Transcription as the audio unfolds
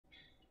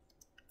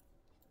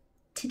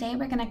Today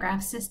we're going to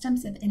graph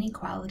systems of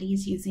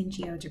inequalities using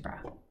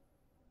Geogebra.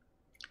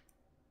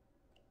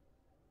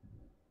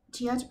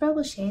 Geogebra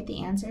will shade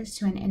the answers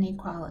to an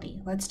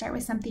inequality. Let's start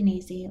with something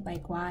easy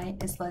like y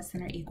is less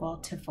than or equal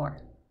to 4.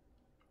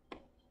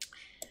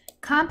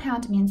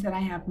 Compound means that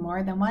I have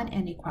more than one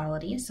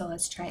inequality, so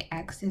let's try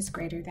x is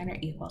greater than or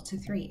equal to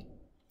 3.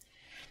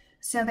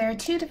 So there are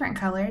two different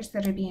colors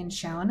that are being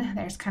shown.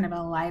 There's kind of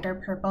a lighter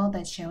purple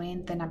that's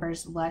showing the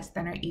numbers less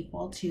than or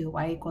equal to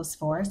y equals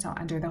 4, so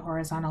under the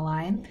horizontal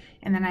line.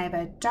 And then I have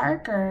a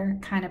darker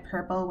kind of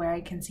purple where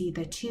I can see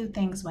the two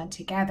things went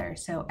together.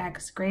 So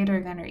x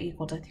greater than or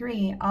equal to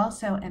 3,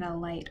 also in a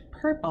light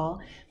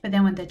purple, but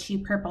then when the two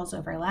purples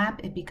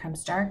overlap, it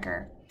becomes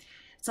darker.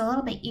 It's a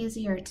little bit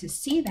easier to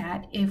see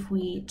that if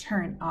we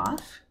turn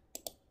off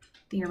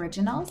the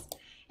originals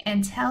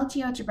and tell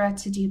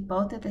Geogebra to do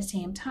both at the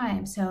same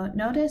time. So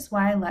notice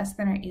y less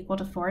than or equal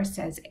to 4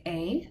 says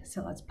A,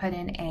 so let's put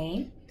in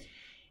A.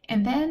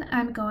 And then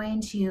I'm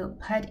going to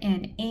put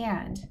in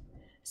and.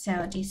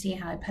 So do you see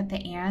how I put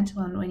the and?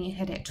 When you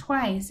hit it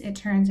twice, it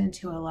turns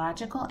into a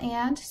logical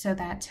and, so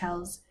that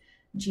tells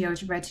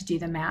Geogebra to do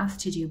the math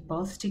to do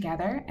both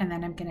together. And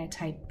then I'm going to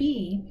type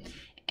B,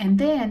 and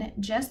then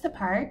just the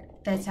part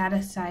that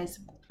satisfies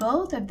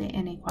both of the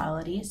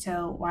inequalities,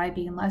 so y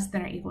being less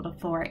than or equal to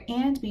 4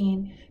 and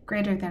being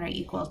greater than or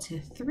equal to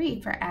 3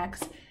 for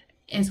x,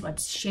 is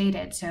what's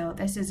shaded. So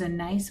this is a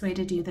nice way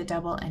to do the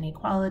double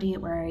inequality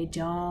where I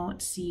don't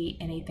see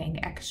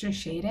anything extra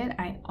shaded.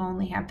 I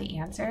only have the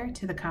answer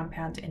to the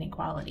compound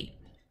inequality.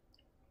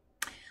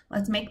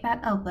 Let's make that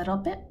a little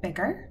bit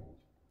bigger.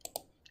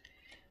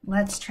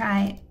 Let's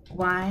try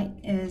y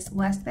is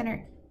less than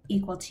or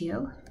equal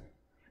to,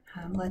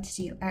 let's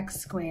do x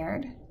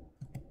squared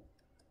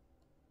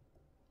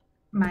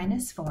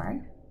minus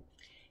 4,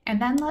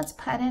 and then let's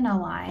put in a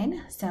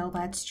line. So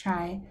let's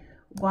try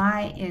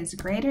y is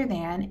greater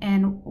than,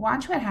 and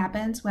watch what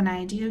happens when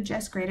I do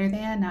just greater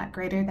than, not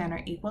greater than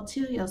or equal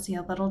to. You'll see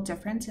a little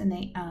difference in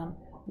the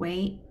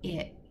way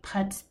it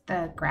puts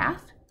the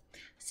graph.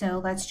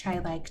 So let's try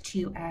like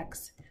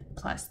 2x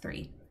plus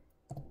 3.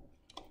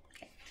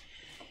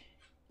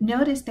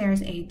 Notice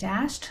there's a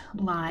dashed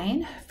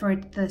line for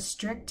the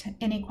strict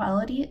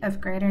inequality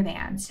of greater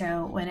than.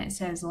 So when it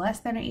says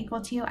less than or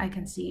equal to, I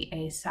can see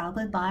a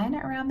solid line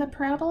around the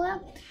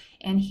parabola.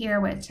 And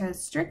here, which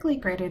says strictly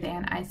greater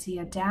than, I see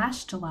a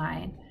dashed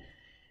line.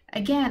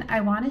 Again, I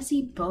want to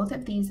see both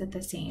of these at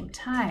the same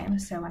time.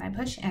 So when I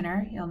push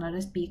enter, you'll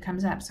notice B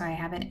comes up. So I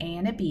have an A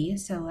and a B.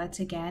 So let's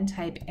again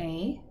type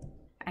A.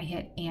 I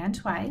hit and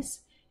twice,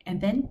 and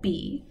then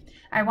B.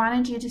 I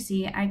wanted you to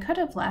see I could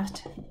have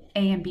left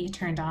A and B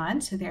turned on,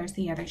 so there's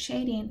the other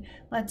shading.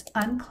 Let's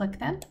unclick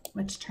them,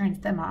 which turns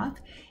them off,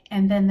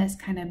 and then this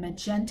kind of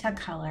magenta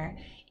color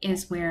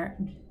is where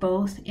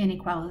both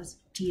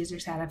inequalities are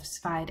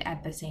satisfied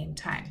at the same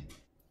time.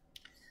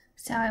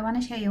 So I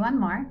want to show you one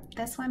more.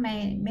 This one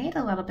made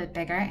a little bit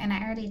bigger, and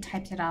I already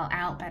typed it all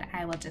out, but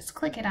I will just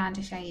click it on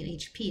to show you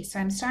each piece. So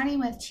I'm starting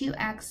with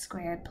 2x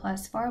squared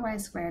plus 4y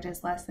squared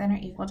is less than or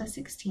equal to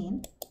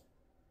 16.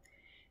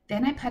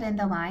 Then I put in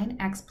the line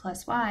x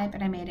plus y,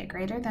 but I made it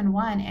greater than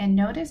 1. And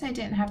notice I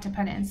didn't have to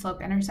put it in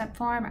slope-intercept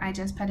form. I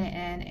just put it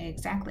in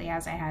exactly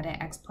as I had it,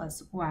 x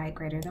plus y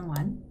greater than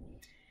 1.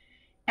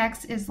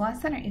 X is less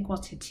than or equal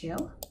to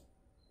 2.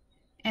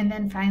 And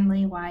then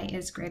finally, y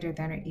is greater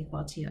than or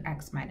equal to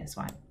x minus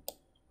 1. All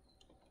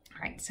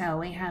right, so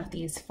we have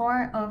these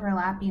 4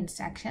 overlapping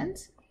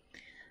sections.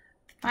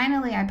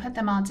 Finally, I put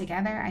them all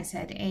together. I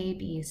said A,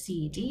 B,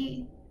 C,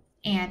 D,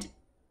 and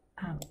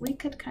we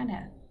could kind of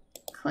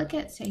click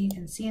it so you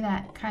can see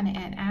that kind of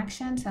in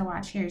action. So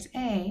watch, here's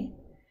A,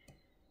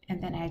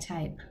 and then I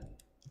type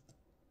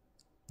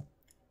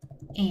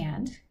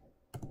and.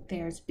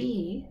 There's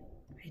B,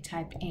 I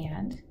type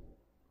and.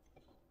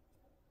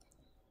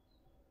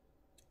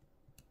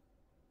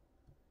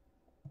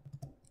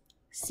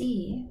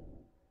 C,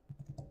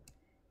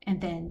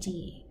 and then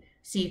D.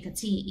 So you can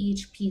see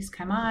each piece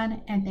come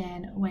on, and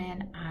then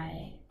when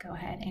I go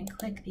ahead and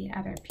click the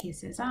other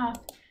pieces off,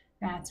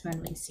 that's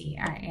when we see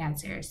our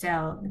answer.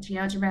 So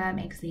Geogebra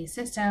makes the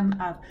system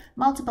of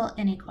multiple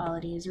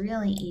inequalities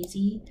really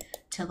easy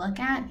to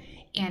look at,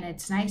 and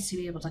it's nice to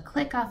be able to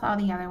click off all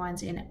the other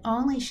ones and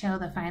only show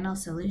the final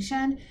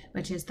solution,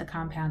 which is the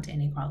compound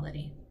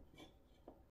inequality.